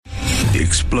the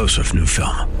explosive new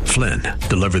film, Flynn,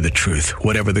 Deliver the Truth,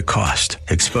 Whatever the Cost,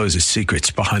 exposes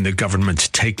secrets behind the government's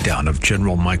takedown of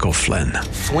General Michael Flynn.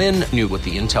 Flynn knew what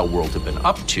the intel world had been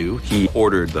up to. He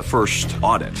ordered the first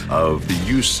audit of the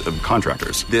use of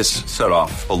contractors. This set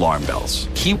off alarm bells.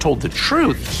 He told the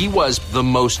truth. He was the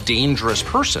most dangerous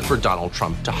person for Donald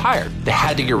Trump to hire. They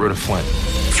had to get rid of Flynn.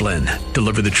 Flynn,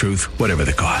 Deliver the Truth, Whatever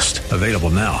the Cost. Available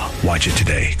now. Watch it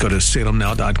today. Go to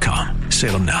salemnow.com.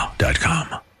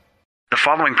 salemnow.com. The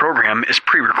following program is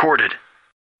pre-recorded.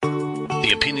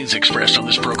 The opinions expressed on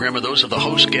this program are those of the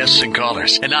host, guests, and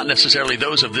callers, and not necessarily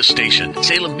those of this station,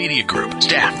 Salem Media Group,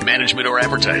 staff, management, or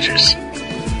advertisers.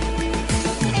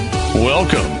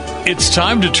 Welcome. It's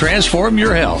time to transform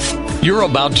your health. You're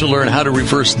about to learn how to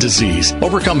reverse disease,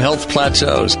 overcome health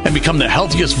plateaus, and become the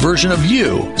healthiest version of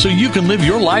you so you can live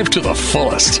your life to the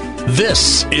fullest.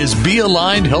 This is Be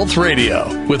Aligned Health Radio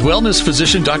with wellness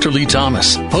physician Dr. Lee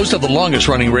Thomas, host of the longest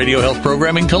running radio health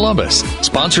program in Columbus,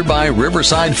 sponsored by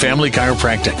Riverside Family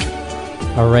Chiropractic.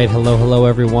 All right. Hello,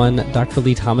 everyone. Dr.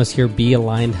 Lee Thomas here, Be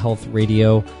Aligned Health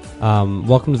Radio.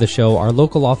 Welcome to the show. Our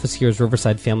local office here is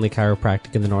Riverside Family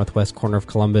Chiropractic in the northwest corner of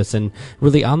Columbus. And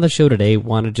really on the show today,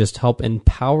 want to just help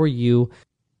empower you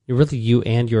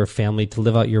and your family to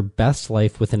live out your best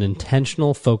life with an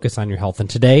intentional focus on your health. And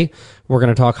today, we're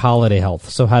going to talk holiday health.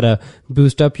 So how to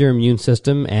boost up your immune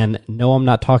system. And no, I'm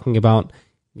not talking about,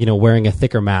 wearing a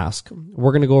thicker mask.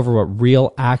 We're going to go over what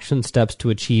real action steps to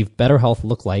achieve better health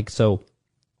look like. So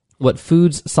what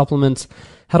foods, supplements,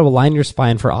 how to align your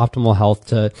spine for optimal health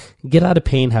to get out of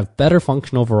pain, have better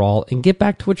function overall, and get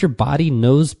back to what your body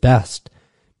knows best,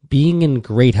 being in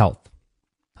great health.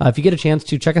 If you get a chance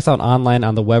to check us out online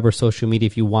on the web or social media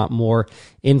if you want more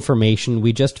information.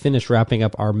 We just finished wrapping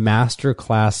up our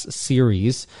masterclass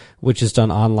series, which is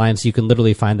done online, so you can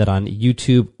literally find that on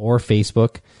YouTube or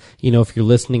Facebook. If you're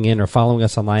listening in or following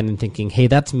us online and thinking, hey,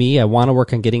 that's me, I want to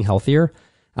work on getting healthier,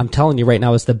 I'm telling you right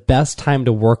now is the best time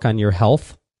to work on your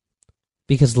health.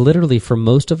 Because literally for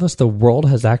most of us, the world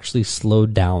has actually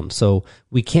slowed down. So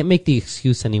we can't make the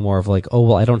excuse anymore of like, oh,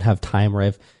 well, I don't have time or I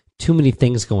have too many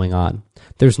things going on.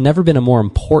 There's never been a more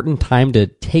important time to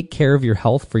take care of your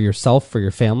health for yourself, for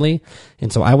your family.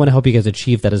 And so I want to help you guys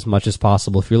achieve that as much as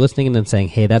possible. If you're listening in and saying,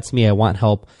 hey, that's me, I want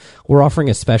help, we're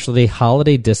offering a specialty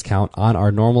holiday discount on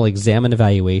our normal exam and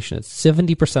evaluation. It's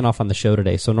 70% off on the show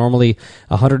today. So normally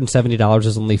 $170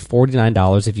 is only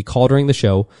 $49. If you call during the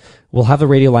show, we'll have the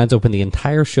radio lines open the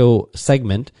entire show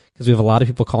segment because we have a lot of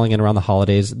people calling in around the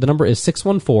holidays. The number is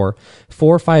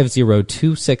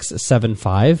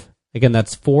 614-450-2675. Again,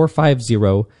 that's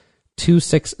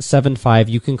 450-2675.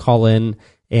 You can call in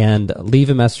and leave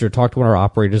a message or talk to one of our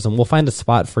operators, and we'll find a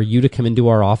spot for you to come into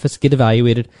our office, get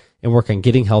evaluated, and work on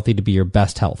getting healthy to be your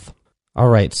best health. All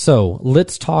right, so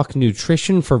let's talk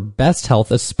nutrition for best health,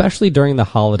 especially during the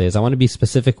holidays. I want to be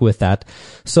specific with that.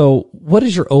 So what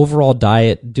is your overall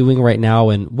diet doing right now,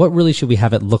 and what really should we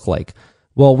have it look like?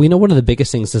 Well, we know one of the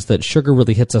biggest things is that sugar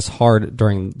really hits us hard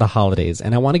during the holidays,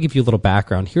 and I want to give you a little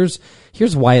background. Here's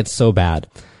why it's so bad.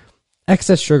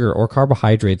 Excess sugar or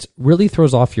carbohydrates really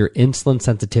throws off your insulin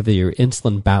sensitivity, your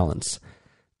insulin balance.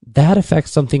 That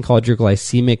affects something called your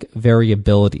glycemic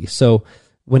variability. So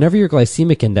whenever your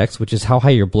glycemic index, which is how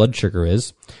high your blood sugar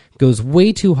is, goes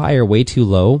way too high or way too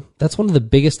low, that's one of the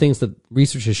biggest things that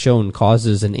research has shown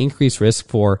causes an increased risk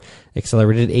for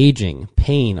accelerated aging,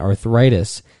 pain,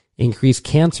 arthritis, increased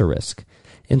cancer risk.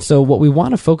 And so what we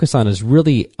want to focus on is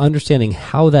really understanding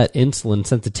how that insulin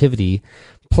sensitivity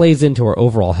plays into our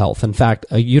overall health. In fact,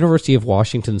 a University of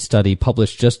Washington study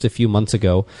published just a few months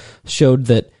ago showed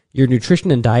that your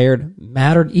nutrition and diet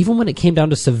mattered even when it came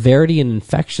down to severity and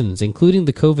infections, including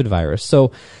the COVID virus.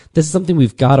 So this is something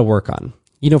we've got to work on.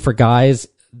 For guys,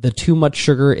 the too much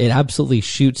sugar, it absolutely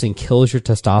shoots and kills your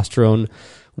testosterone.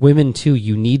 Women, too,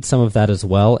 you need some of that as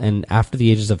well. And after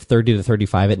the ages of 30 to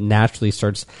 35, it naturally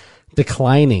starts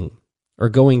declining or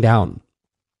going down.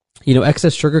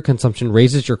 Excess sugar consumption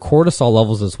raises your cortisol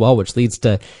levels as well, which leads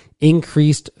to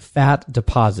increased fat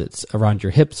deposits around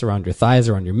your hips, around your thighs,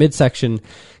 around your midsection,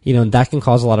 and that can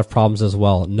cause a lot of problems as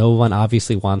well. No one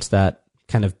obviously wants that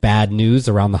kind of bad news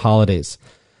around the holidays.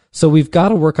 So we've got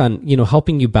to work on,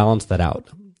 helping you balance that out.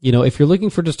 If you're looking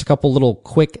for just a couple little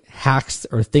quick hacks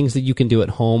or things that you can do at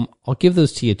home, I'll give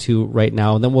those to you too right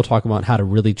now, and then we'll talk about how to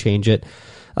really change it.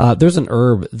 There's an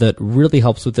herb that really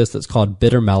helps with this that's called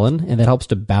bitter melon, and that helps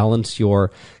to balance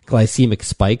your glycemic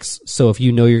spikes. So if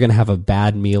you know you're going to have a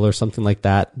bad meal or something like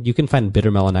that, you can find bitter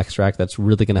melon extract that's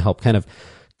really going to help kind of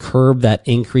curb that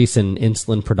increase in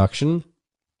insulin production.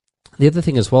 The other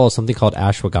thing as well is something called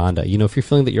ashwagandha. If you're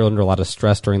feeling that you're under a lot of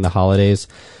stress during the holidays,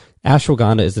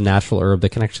 Ashwagandha is a natural herb that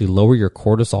can actually lower your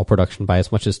cortisol production by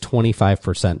as much as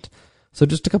 25%. So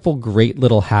just a couple great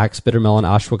little hacks. Bittermelon,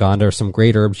 ashwagandha are some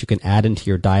great herbs you can add into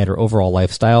your diet or overall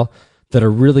lifestyle that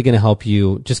are really going to help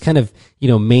you just kind of,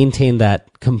 maintain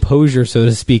that composure, so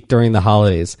to speak, during the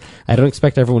holidays. I don't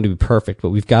expect everyone to be perfect, but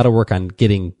we've got to work on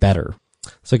getting better.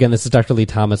 So again, this is Dr. Lee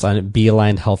Thomas on Be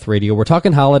Aligned Health Radio. We're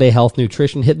talking holiday health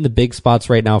nutrition, hitting the big spots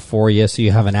right now for you so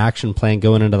you have an action plan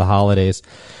going into the holidays.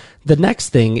 The next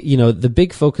thing, the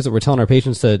big focus that we're telling our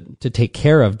patients to take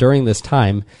care of during this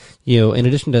time, in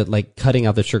addition to like cutting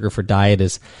out the sugar for diet,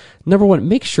 is number one,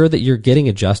 make sure that you're getting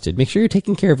adjusted. Make sure you're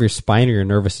taking care of your spine or your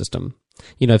nervous system.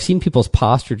 I've seen people's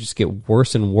posture just get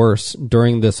worse and worse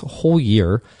during this whole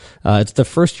year. It's the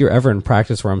first year ever in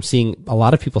practice where I'm seeing a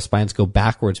lot of people's spines go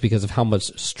backwards because of how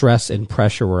much stress and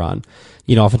pressure we're on.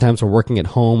 Oftentimes we're working at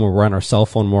home or we're on our cell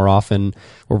phone more often.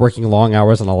 We're working long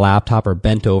hours on a laptop or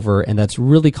bent over, and that's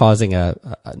really causing a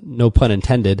no pun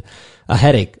intended, a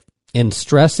headache. And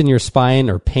stress in your spine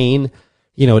or pain,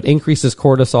 it increases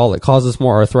cortisol. It causes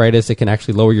more arthritis. It can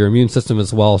actually lower your immune system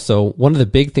as well. So one of the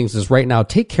big things is right now,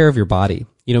 take care of your body.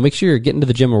 Make sure you're getting to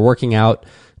the gym or working out,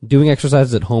 doing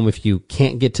exercises at home. If you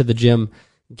can't get to the gym,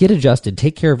 get adjusted.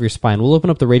 Take care of your spine. We'll open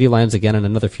up the radio lines again in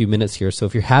another few minutes here. So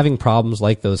if you're having problems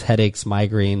like those headaches,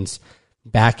 migraines,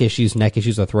 back issues, neck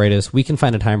issues, arthritis, we can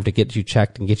find a time to get you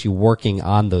checked and get you working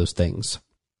on those things.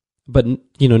 But,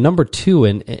 number two,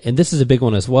 and this is a big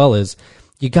one as well, is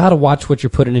you got to watch what you're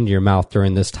putting into your mouth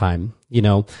during this time.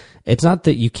 It's not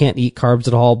that you can't eat carbs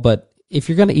at all, but if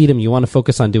you're going to eat them, you want to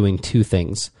focus on doing two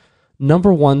things.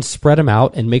 Number one, spread them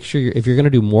out and make sure if you're going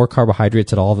to do more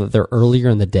carbohydrates at all, that they're earlier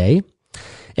in the day.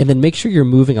 And then make sure you're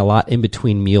moving a lot in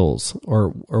between meals or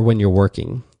when you're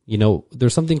working.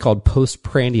 There's something called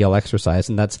postprandial exercise,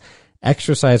 and that's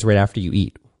exercise right after you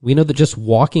eat. We know that just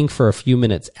walking for a few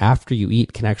minutes after you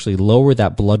eat can actually lower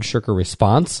that blood sugar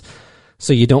response,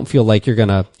 so you don't feel like you're going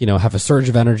to, have a surge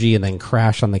of energy and then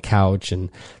crash on the couch. And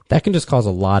that can just cause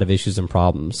a lot of issues and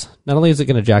problems. Not only is it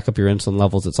going to jack up your insulin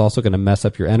levels, it's also going to mess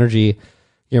up your energy,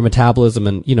 your metabolism,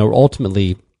 and,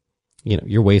 ultimately,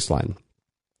 your waistline.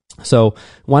 So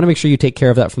want to make sure you take care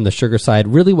of that from the sugar side.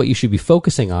 Really what you should be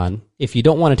focusing on, if you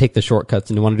don't want to take the shortcuts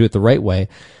and you want to do it the right way,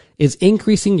 is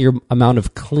increasing your amount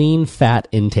of clean fat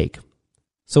intake.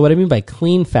 So what I mean by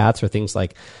clean fats are things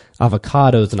like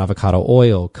avocados and avocado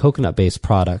oil, coconut-based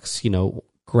products,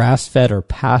 grass-fed or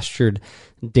pastured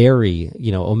dairy,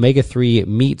 omega-3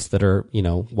 meats that are,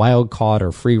 wild caught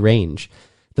or free range.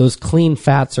 Those clean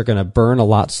fats are going to burn a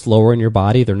lot slower in your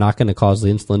body. They're not going to cause the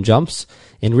insulin jumps.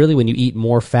 And really, when you eat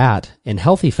more fat and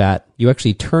healthy fat, you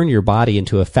actually turn your body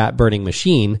into a fat-burning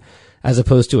machine as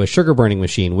opposed to a sugar-burning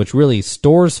machine, which really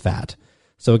stores fat.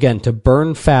 So again, to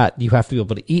burn fat, you have to be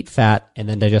able to eat fat and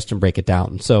then digest and break it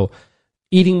down. So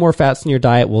eating more fats in your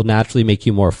diet will naturally make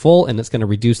you more full, and it's going to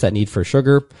reduce that need for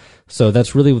sugar. So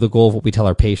that's really the goal of what we tell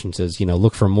our patients is,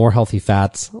 look for more healthy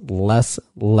fats, less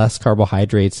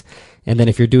carbohydrates. And then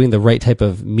if you're doing the right type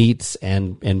of meats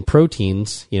and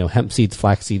proteins, hemp seeds,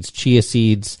 flax seeds, chia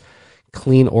seeds,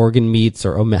 clean organ meats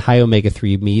or high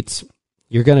omega-3 meats,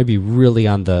 you're going to be really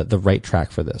on the right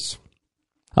track for this.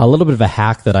 A little bit of a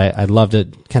hack that I love to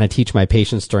kind of teach my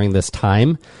patients during this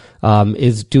time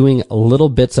is doing little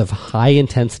bits of high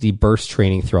intensity burst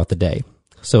training throughout the day.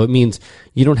 So it means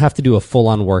you don't have to do a full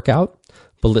on workout,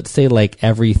 but let's say like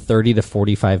every 30 to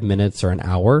 45 minutes or an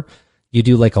hour, you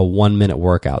do like a 1 minute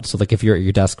workout. So like if you're at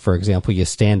your desk, for example, you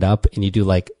stand up and you do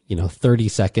like, 30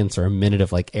 seconds or a minute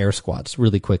of like air squats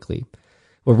really quickly.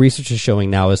 What research is showing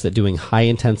now is that doing high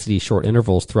intensity short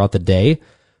intervals throughout the day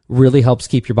really helps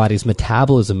keep your body's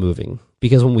metabolism moving,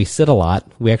 because when we sit a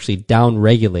lot, we actually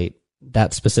down-regulate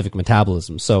that specific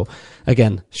metabolism. So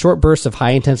again, short bursts of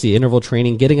high-intensity interval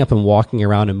training, getting up and walking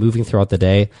around and moving throughout the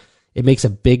day, it makes a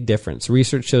big difference.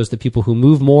 Research shows that people who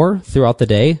move more throughout the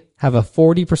day have a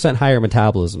 40% higher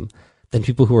metabolism than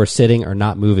people who are sitting or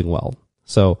not moving well.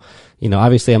 So,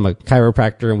 obviously I'm a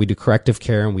chiropractor and we do corrective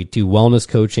care and we do wellness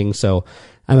coaching. So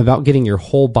I'm about getting your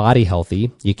whole body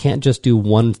healthy. You can't just do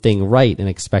one thing right and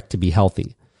expect to be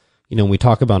healthy. When we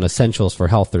talk about essentials for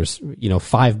health, there's,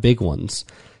 5 big ones: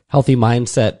 healthy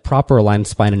mindset, proper aligned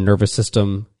spine and nervous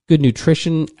system, good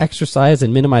nutrition, exercise,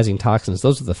 and minimizing toxins.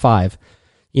 Those are the 5.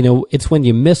 It's when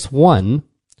you miss one,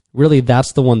 really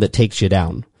that's the one that takes you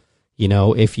down.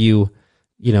 If you,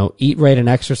 eat right and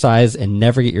exercise and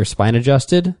never get your spine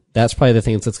adjusted, that's probably the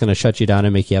thing that's going to shut you down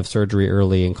and make you have surgery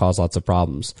early and cause lots of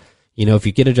problems. If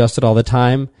you get adjusted all the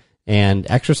time and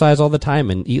exercise all the time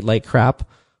and eat like crap,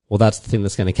 well, that's the thing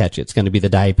that's going to catch you. It's going to be the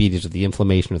diabetes or the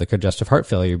inflammation or the congestive heart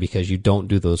failure because you don't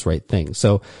do those right things.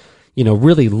 So,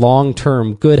 really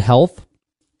long-term good health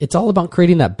it's all about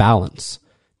creating that balance,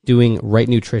 doing right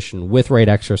nutrition with right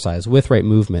exercise, with right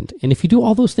movement. And if you do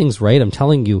all those things right, I'm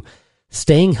telling you,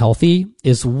 staying healthy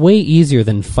is way easier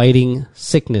than fighting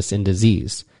sickness and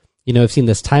disease. I've seen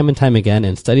this time and time again,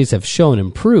 and studies have shown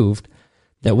and proved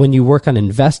that when you work on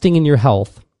investing in your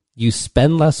health, you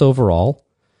spend less overall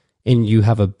and you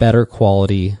have a better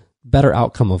quality, better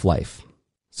outcome of life.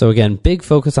 So again, big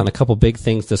focus on a couple big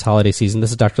things this holiday season. This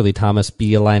is Dr. Lee Thomas,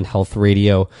 Be Aligned Health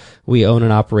Radio. We own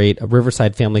and operate a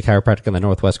Riverside Family Chiropractic in the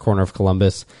northwest corner of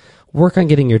Columbus. Work on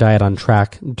getting your diet on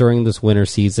track during this winter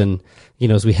season,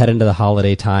 as we head into the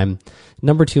holiday time.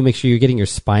 Number 2, make sure you're getting your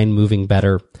spine moving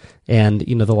better. And,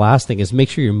 the last thing is make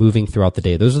sure you're moving throughout the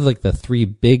day. Those are like the 3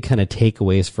 big kind of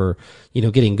takeaways for,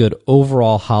 getting good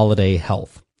overall holiday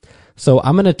health. So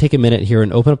I'm going to take a minute here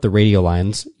and open up the radio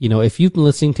lines. If you've been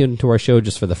listening to our show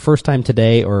just for the first time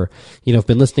today, or, have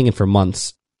been listening in for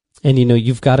months, and,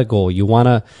 you've got a goal. You want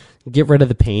to get rid of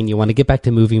the pain. You want to get back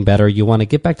to moving better. You want to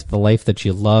get back to the life that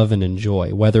you love and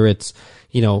enjoy, whether it's,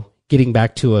 getting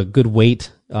back to a good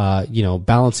weight,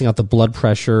 balancing out the blood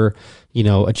pressure,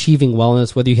 achieving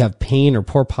wellness, whether you have pain or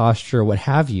poor posture, what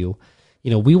have you.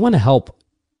 We want to help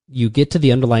you get to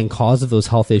the underlying cause of those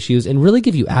health issues and really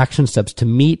give you action steps to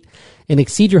meet and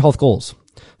exceed your health goals.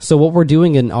 So what we're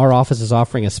doing in our office is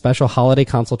offering a special holiday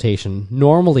consultation,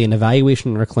 normally an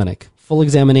evaluation in our clinic, full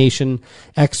examination,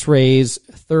 x-rays,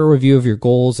 thorough review of your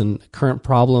goals and current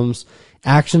problems,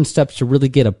 action steps to really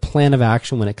get a plan of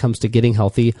action when it comes to getting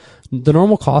healthy. The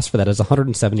normal cost for that is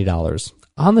 $170.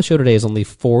 On the show today is only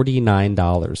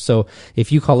 $49. So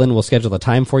if you call in, we'll schedule a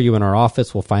time for you in our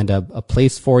office. We'll find a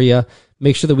place for you.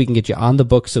 Make sure that we can get you on the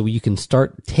book so you can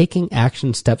start taking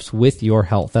action steps with your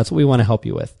health. That's what we want to help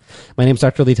you with. My name is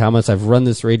Dr. Lee Thomas. I've run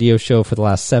this radio show for the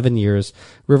last 7 years.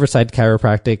 Riverside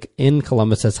Chiropractic in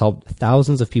Columbus has helped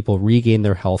thousands of people regain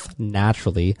their health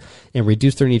naturally and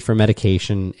reduce their need for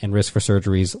medication and risk for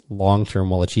surgeries long-term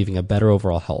while achieving a better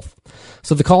overall health.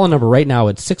 So the call-in number right now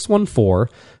is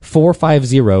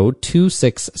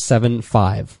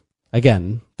 614-450-2675.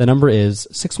 Again, the number is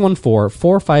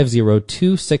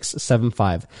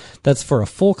 614-450-2675. That's for a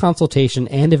full consultation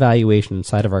and evaluation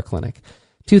inside of our clinic.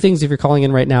 2 things if you're calling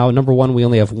in right now. Number 1, we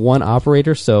only have 1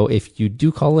 operator, so if you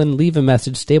do call in, leave a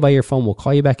message, stay by your phone. We'll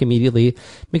call you back immediately.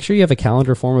 Make sure you have a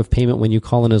calendar form of payment when you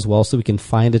call in as well so we can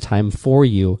find a time for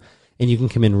you and you can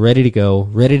come in ready to go,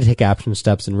 ready to take action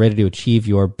steps, and ready to achieve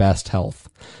your best health.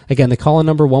 Again, the call-in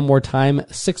number one more time,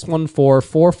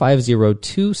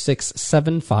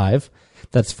 614-450-2675.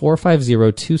 That's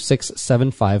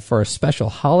 450-2675 for a special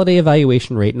holiday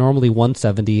evaluation rate. Normally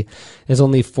 $170 is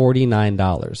only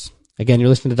 $49. Again, you're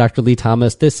listening to Dr. Lee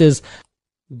Thomas. This is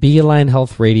Be Aligned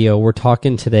Health Radio. We're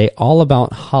talking today all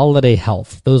about holiday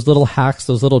health. Those little hacks,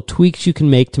 those little tweaks you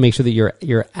can make to make sure that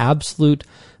you're absolute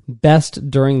best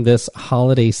during this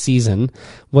holiday season.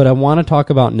 What I want to talk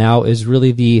about now is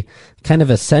really the kind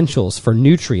of essentials for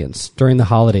nutrients during the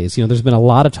holidays. There's been a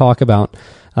lot of talk about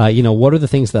what are the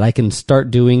things that I can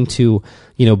start doing to,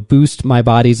 boost my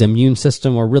body's immune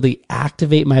system or really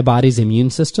activate my body's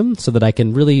immune system so that I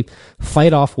can really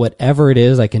fight off whatever it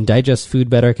is. I can digest food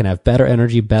better, I can have better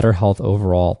energy, better health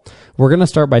overall. We're going to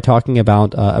start by talking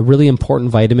about a really important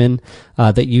vitamin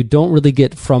that you don't really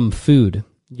get from food.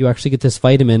 You actually get this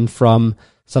vitamin from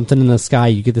something in the sky.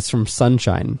 You get this from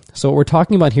sunshine. So what we're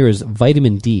talking about here is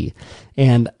vitamin D.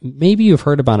 And maybe you've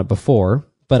heard about it before,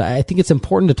 but I think it's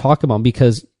important to talk about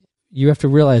because you have to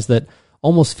realize that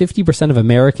almost 50% of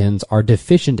Americans are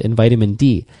deficient in vitamin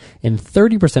D, and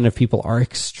 30% of people are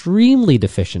extremely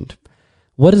deficient.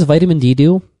 What does vitamin D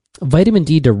do? Vitamin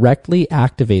D directly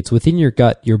activates within your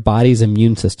gut your body's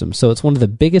immune system. So it's one of the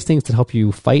biggest things to help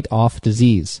you fight off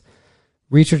disease.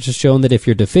 Research has shown that if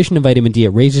you're deficient in vitamin D, it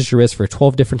raises your risk for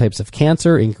 12 different types of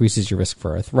cancer, increases your risk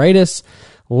for arthritis,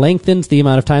 lengthens the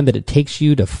amount of time that it takes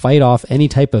you to fight off any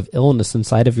type of illness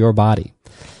inside of your body.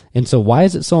 And so why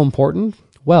is it so important?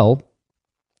 Well,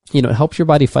 it helps your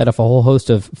body fight off a whole host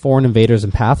of foreign invaders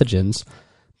and pathogens.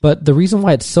 But the reason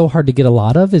why it's so hard to get a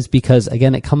lot of is because,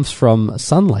 again, it comes from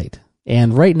sunlight.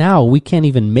 And right now, we can't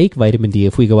even make vitamin D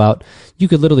if we go out. You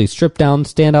could literally strip down,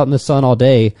 stand out in the sun all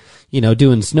day,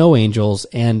 doing snow angels,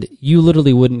 and you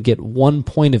literally wouldn't get 1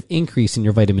 point of increase in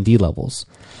your vitamin D levels.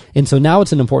 And so now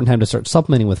it's an important time to start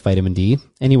supplementing with vitamin D,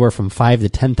 anywhere from 5 to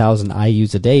 10,000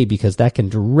 IUs a day, because that can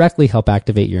directly help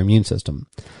activate your immune system.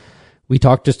 We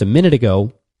talked just a minute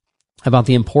ago about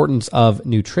the importance of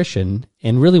nutrition,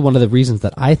 and really one of the reasons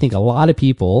that I think a lot of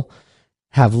people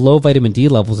have low vitamin D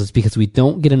levels is because we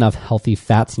don't get enough healthy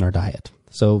fats in our diet.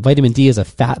 So vitamin D is a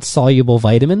fat-soluble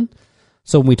vitamin.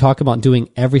 So when we talk about doing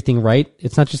everything right,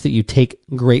 it's not just that you take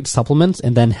great supplements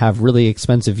and then have really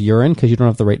expensive urine because you don't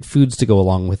have the right foods to go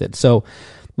along with it. So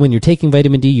when you're taking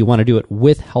vitamin D, you want to do it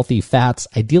with healthy fats,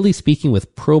 ideally speaking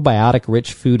with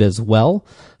probiotic-rich food as well.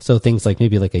 So things like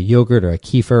maybe like a yogurt or a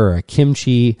kefir or a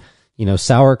kimchi,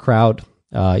 sauerkraut,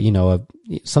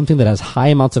 something that has high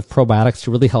amounts of probiotics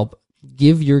to really help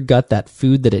give your gut that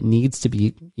food that it needs to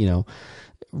be,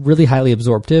 really highly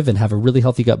absorptive and have a really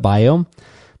healthy gut biome.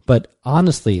 But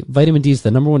honestly, vitamin D is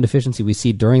the number one deficiency we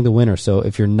see during the winter. So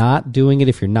if you're not doing it,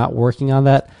 if you're not working on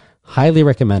that, highly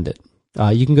recommend it.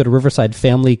 You can go to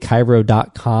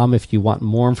riversidefamilychiro.com if you want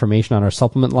more information on our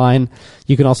supplement line.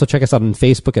 You can also check us out on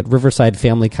Facebook at Riverside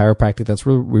Family Chiropractic. That's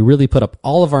where we really put up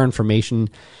all of our information,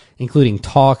 including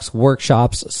talks,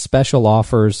 workshops, special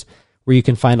offers, where you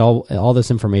can find all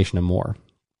this information and more.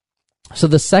 So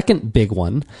the second big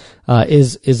one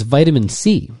is vitamin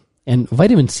C. And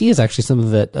vitamin C is actually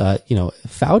something that,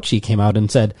 Fauci came out and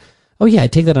said, oh yeah, I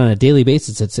take that on a daily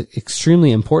basis. It's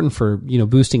extremely important for,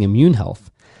 boosting immune health.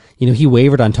 He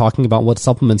wavered on talking about what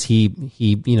supplements he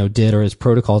did or his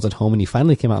protocols at home, and he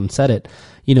finally came out and said it.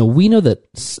 We know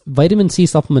that vitamin C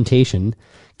supplementation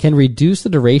can reduce the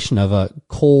duration of a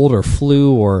cold or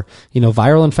flu or,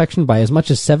 viral infection by as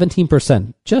much as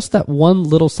 17%. Just that one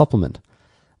little supplement.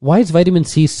 Why is vitamin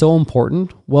C so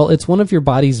important? Well, it's one of your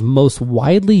body's most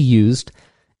widely used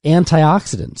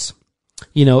antioxidants.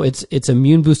 Its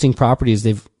immune boosting properties,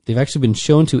 they've actually been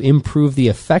shown to improve the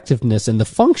effectiveness and the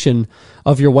function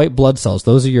of your white blood cells.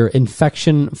 Those are your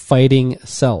infection fighting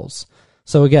cells.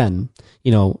 So again,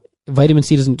 vitamin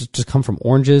C doesn't just come from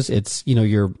oranges. It's,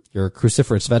 your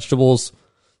cruciferous vegetables.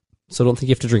 So don't think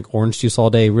you have to drink orange juice all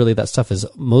day. Really, that stuff is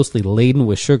mostly laden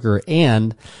with sugar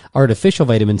and artificial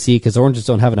vitamin C because oranges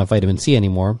don't have enough vitamin C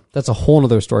anymore. That's a whole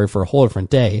other story for a whole different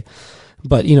day.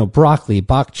 But, broccoli,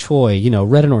 bok choy,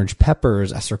 red and orange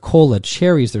peppers, acerola,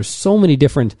 cherries. There's so many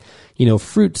different,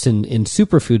 fruits and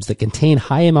superfoods that contain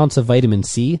high amounts of vitamin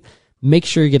C. Make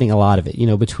sure you're getting a lot of it.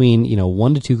 Between,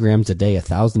 1 to 2 grams a day,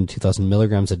 1,000 to 2,000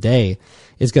 milligrams a day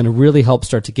is going to really help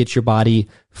start to get your body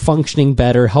functioning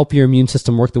better, help your immune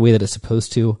system work the way that it's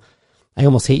supposed to. I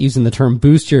almost hate using the term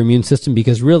boost your immune system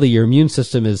because really your immune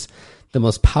system is the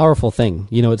most powerful thing.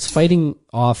 It's fighting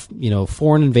off,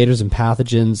 foreign invaders and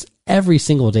pathogens every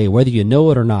single day, whether you know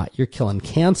it or not. You're killing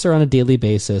cancer on a daily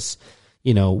basis.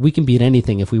 We can beat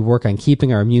anything if we work on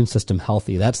keeping our immune system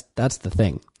healthy. That's the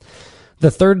thing.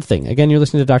 The third thing, again, you're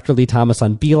listening to Dr. Lee Thomas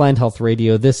on Beeline Health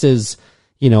Radio. This is,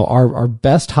 our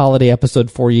best holiday episode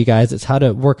for you guys. It's how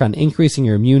to work on increasing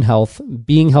your immune health,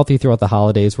 being healthy throughout the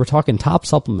holidays. We're talking top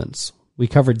supplements. We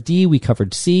covered D, we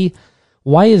covered C.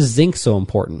 Why is zinc so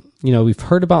important? We've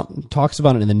heard talks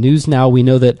about it in the news now. We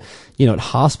know that, at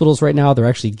hospitals right now, they're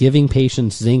actually giving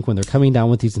patients zinc when they're coming down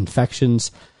with these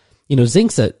infections.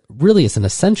 Zinc's it's an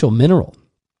essential mineral.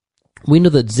 We know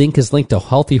that zinc is linked to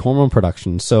healthy hormone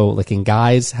production. So like in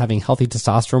guys having healthy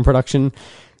testosterone production,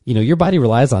 your body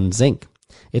relies on zinc.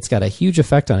 It's got a huge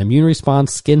effect on immune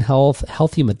response, skin health,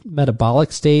 healthy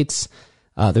metabolic states.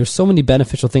 There's so many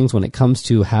beneficial things when it comes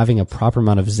to having a proper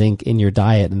amount of zinc in your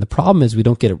diet. And the problem is we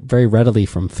don't get it very readily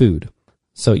from food.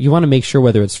 So you want to make sure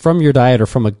whether it's from your diet or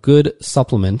from a good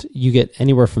supplement, you get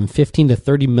anywhere from 15 to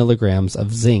 30 milligrams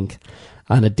of zinc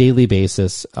on a daily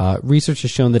basis. Research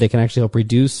has shown that it can actually help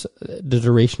reduce the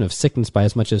duration of sickness by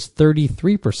as much as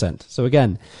 33%. So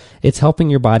again, it's helping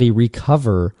your body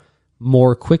recover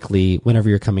more quickly whenever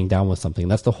you're coming down with something.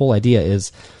 That's the whole idea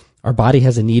is our body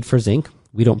has a need for zinc.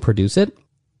 We don't produce it.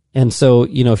 And so,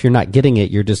 if you're not getting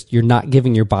it, you're not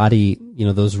giving your body,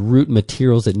 those root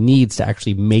materials it needs to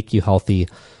actually make you healthy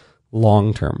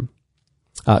long term.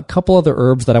 A couple other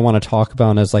herbs that I want to talk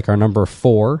about as like our number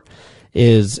 4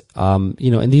 is, and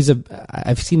these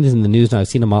I've seen these in the news now. I've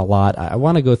seen them a lot. I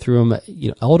want to go through them.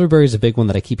 Elderberry is a big one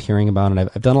that I keep hearing about, and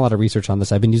I've done a lot of research on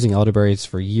this. I've been using elderberries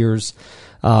for years,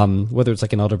 whether it's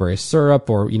like an elderberry syrup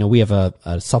or, we have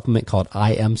a supplement called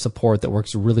IM Support that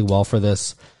works really well for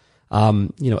this.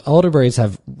 Elderberries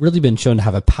have really been shown to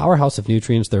have a powerhouse of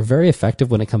nutrients. They're very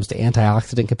effective when it comes to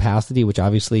antioxidant capacity, which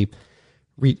obviously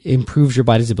improves your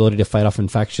body's ability to fight off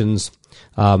infections.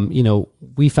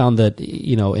 We found that,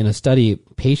 in a study,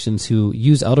 patients who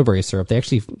use elderberry syrup, they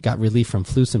actually got relief from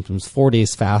flu symptoms 4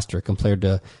 days faster compared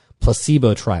to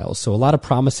placebo trials. So a lot of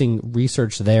promising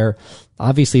research there.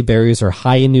 Obviously, berries are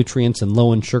high in nutrients and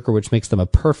low in sugar, which makes them a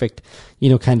perfect,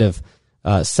 kind of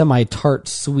semi-tart,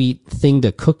 sweet thing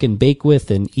to cook and bake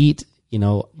with and eat.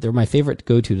 They're my favorite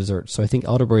go-to dessert. So I think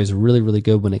elderberry is really, really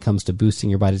good when it comes to boosting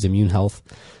your body's immune health,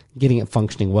 getting it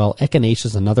functioning well. Echinacea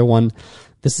is another one.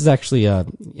 This is actually a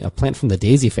plant from the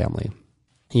daisy family.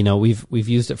 We've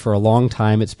used it for a long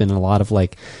time. It's been in a lot of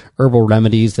like herbal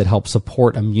remedies that help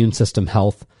support immune system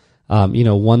health.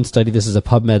 One study, this is a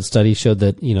PubMed study, showed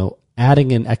that,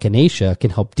 adding in echinacea can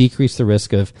help decrease the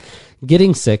risk of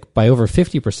getting sick by over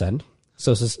 50%.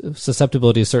 So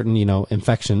susceptibility to certain,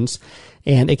 infections,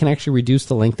 and it can actually reduce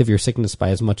the length of your sickness by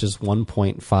as much as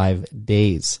 1.5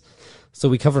 days. So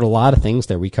we covered a lot of things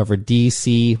there. We covered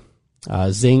DC,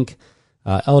 zinc,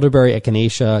 elderberry,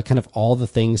 echinacea, kind of all the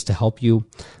things to help you.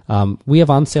 We have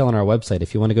on sale on our website.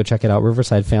 If you want to go check it out,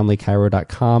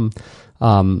 riversidefamilychiro.com.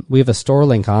 We have a store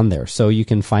link on there, so you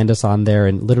can find us on there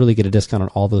and literally get a discount on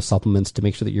all those supplements to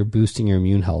make sure that you're boosting your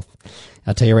immune health.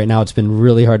 I'll tell you right now, it's been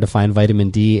really hard to find vitamin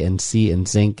D and C and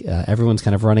zinc. Everyone's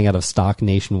kind of running out of stock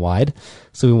nationwide,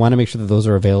 so we want to make sure that those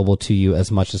are available to you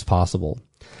as much as possible.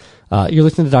 You're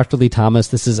listening to Dr. Lee Thomas.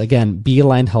 This is, again, Be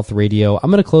Aligned Health Radio. I'm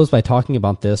going to close by talking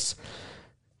about this,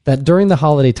 that during the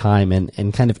holiday time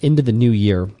and kind of into the new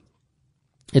year,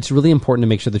 it's really important to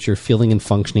make sure that you're feeling and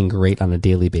functioning great on a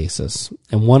daily basis.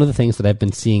 And one of the things that I've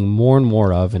been seeing more and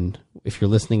more of, and if you're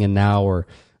listening in now or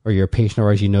you're a patient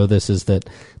or as you know this, is that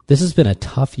this has been a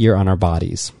tough year on our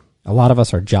bodies. A lot of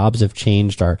us, our jobs have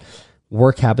changed, our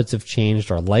work habits have changed,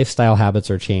 our lifestyle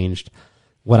habits are changed.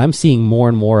 What I'm seeing more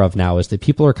and more of now is that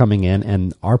people are coming in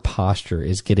and our posture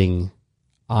is getting,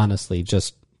 honestly,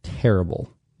 just terrible.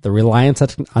 The reliance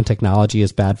on technology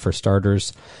is bad for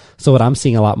starters. So what I'm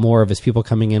seeing a lot more of is people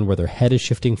coming in where their head is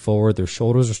shifting forward, their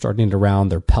shoulders are starting to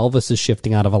round, their pelvis is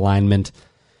shifting out of alignment.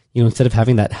 Instead of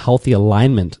having that healthy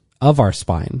alignment of our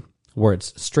spine, where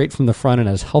it's straight from the front and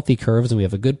has healthy curves and we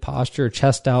have a good posture,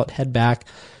 chest out, head back,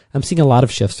 I'm seeing a lot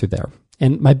of shifts through there.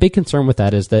 And my big concern with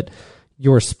that is that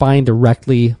your spine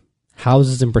directly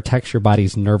houses and protects your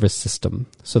body's nervous system.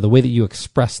 So the way that you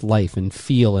express life and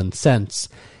feel and sense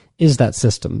is that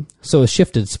system. So a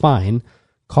shifted spine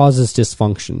causes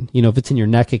dysfunction. If it's in your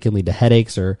neck, it can lead to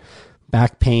headaches or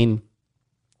back pain,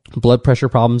 blood pressure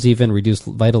problems, even reduced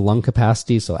vital lung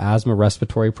capacity, so asthma,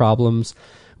 respiratory problems.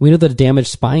 We know that a damaged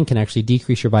spine can actually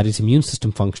decrease your body's immune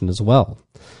system function as well.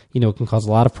 It can cause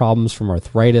a lot of problems from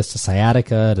arthritis to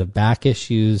sciatica to back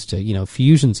issues to,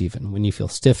 fusions even. When you feel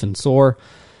stiff and sore,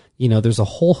 there's a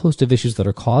whole host of issues that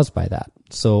are caused by that.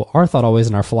 So our thought always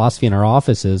in our philosophy in our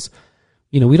office is,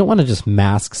 we don't want to just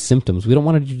mask symptoms. We don't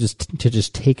want to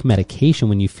just take medication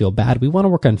when you feel bad. We want to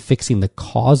work on fixing the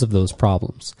cause of those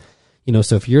problems.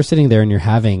 So if you're sitting there and you're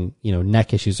having,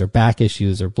 neck issues or back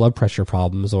issues or blood pressure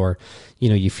problems, or,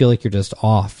 you feel like you're just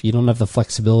off, you don't have the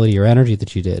flexibility or energy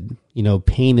that you did,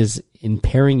 pain is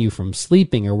impairing you from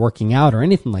sleeping or working out or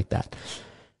anything like that.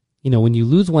 When you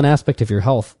lose one aspect of your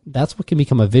health, that's what can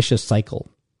become a vicious cycle.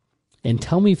 And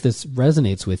tell me if this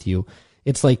resonates with you.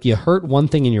 It's like you hurt one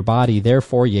thing in your body,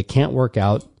 therefore you can't work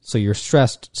out, so you're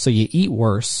stressed, so you eat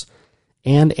worse,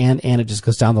 and it just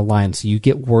goes down the line, so you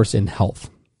get worse in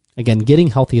health. Again, getting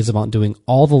healthy is about doing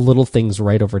all the little things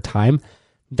right over time.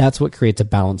 That's what creates a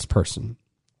balanced person.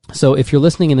 So if you're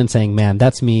listening in and saying, man,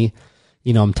 that's me,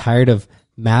 I'm tired of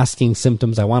masking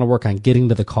symptoms, I want to work on getting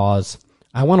to the cause,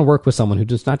 I want to work with someone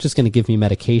who's not just going to give me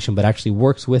medication, but actually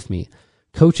works with me,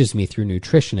 coaches me through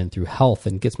nutrition and through health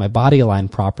and gets my body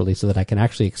aligned properly so that I can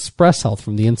actually express health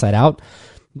from the inside out.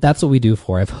 That's what we do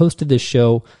for. I've hosted this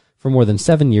show for more than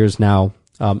 7 years now.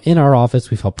 In our office,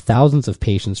 we've helped thousands of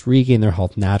patients regain their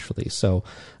health naturally. So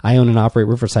I own and operate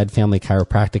Riverside Family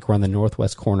Chiropractic. We're on the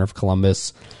northwest corner of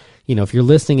Columbus. If you're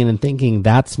listening in and thinking,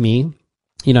 that's me,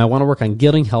 I want to work on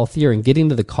getting healthier and getting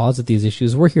to the cause of these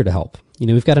issues, we're here to help.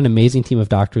 We've got an amazing team of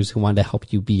doctors who want to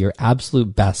help you be your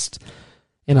absolute best.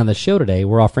 And on the show today,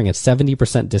 we're offering a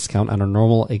 70% discount on our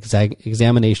normal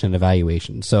examination and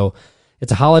evaluation. So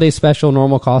it's a holiday special.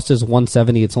 Normal cost is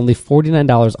 $170. It's only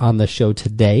 $49 on the show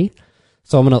today.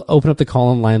 So I'm going to open up the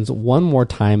call-in lines one more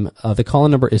time. The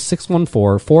call-in number is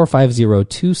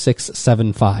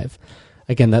 614-450-2675.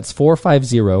 Again, that's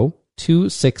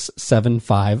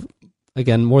 450-2675.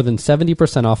 Again, more than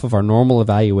 70% off of our normal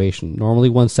evaluation. Normally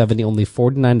 $170, only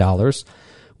 $49.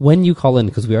 When you call in,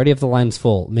 because we already have the lines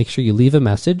full, make sure you leave a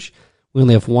message. We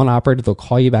only have one operator. They'll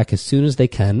call you back as soon as they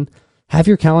can. Have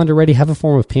your calendar ready. Have a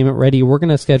form of payment ready. We're going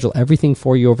to schedule everything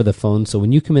for you over the phone. So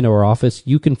when you come into our office,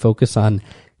 you can focus on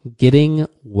getting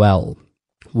well.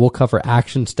 We'll cover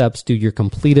action steps, do your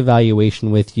complete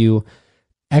evaluation with you.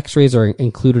 X-rays are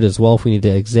included as well if we need to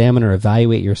examine or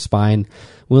evaluate your spine.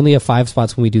 We only have 5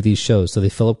 spots when we do these shows, so they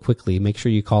fill up quickly. Make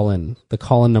sure you call in. The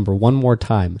call-in number one more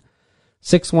time,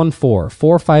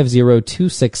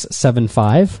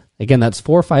 614-450-2675. Again, that's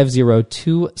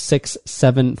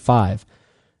 450-2675.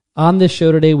 On this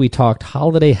show today, we talked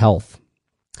holiday health,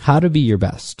 how to be your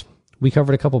best. We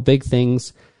covered a couple big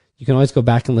things. You can always go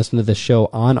back and listen to this show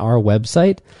on our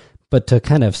website. But to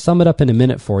kind of sum it up in a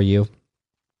minute for you,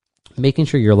 making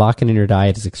sure you're locking in your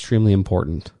diet is extremely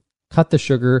important. Cut the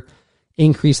sugar,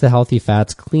 increase the healthy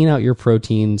fats, clean out your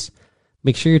proteins.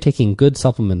 Make sure you're taking good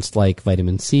supplements like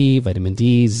vitamin C, vitamin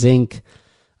D, zinc,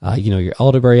 your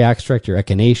elderberry extract, your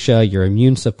echinacea, your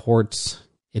immune supports.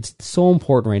 It's so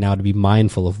important right now to be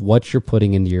mindful of what you're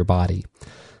putting into your body.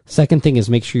 Second thing is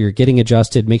make sure you're getting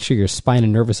adjusted. Make sure your spine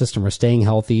and nervous system are staying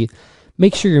healthy.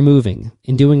 Make sure you're moving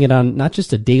and doing it on not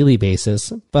just a daily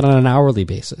basis, but on an hourly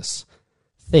basis.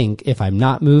 Think, if I'm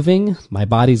not moving, my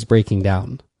body's breaking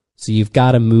down. So you've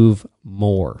got to move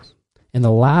more. And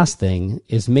the last thing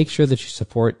is make sure that you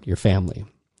support your family.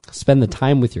 Spend the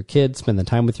time with your kids, spend the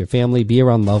time with your family, be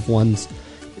around loved ones,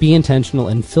 be intentional,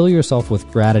 and fill yourself with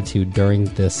gratitude during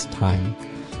this time.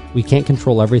 We can't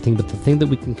control everything, but the thing that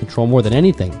we can control more than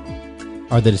anything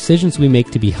are the decisions we make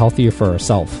to be healthier for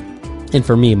ourselves. And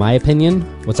for me, my opinion,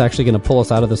 what's actually going to pull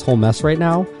us out of this whole mess right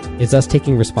now is us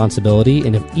taking responsibility.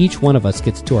 And if each one of us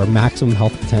gets to our maximum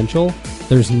health potential,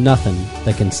 there's nothing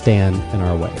that can stand in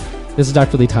our way. This is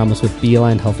Dr. Lee Thomas with Be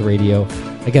Aligned Health Radio.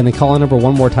 Again, the call-in number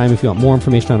one more time if you want more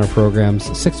information on our programs,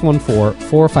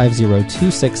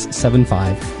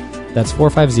 614-450-2675. That's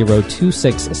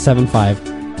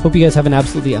 450-2675. Hope you guys have an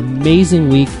absolutely amazing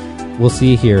week. We'll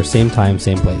see you here, same time,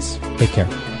 same place. Take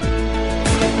care.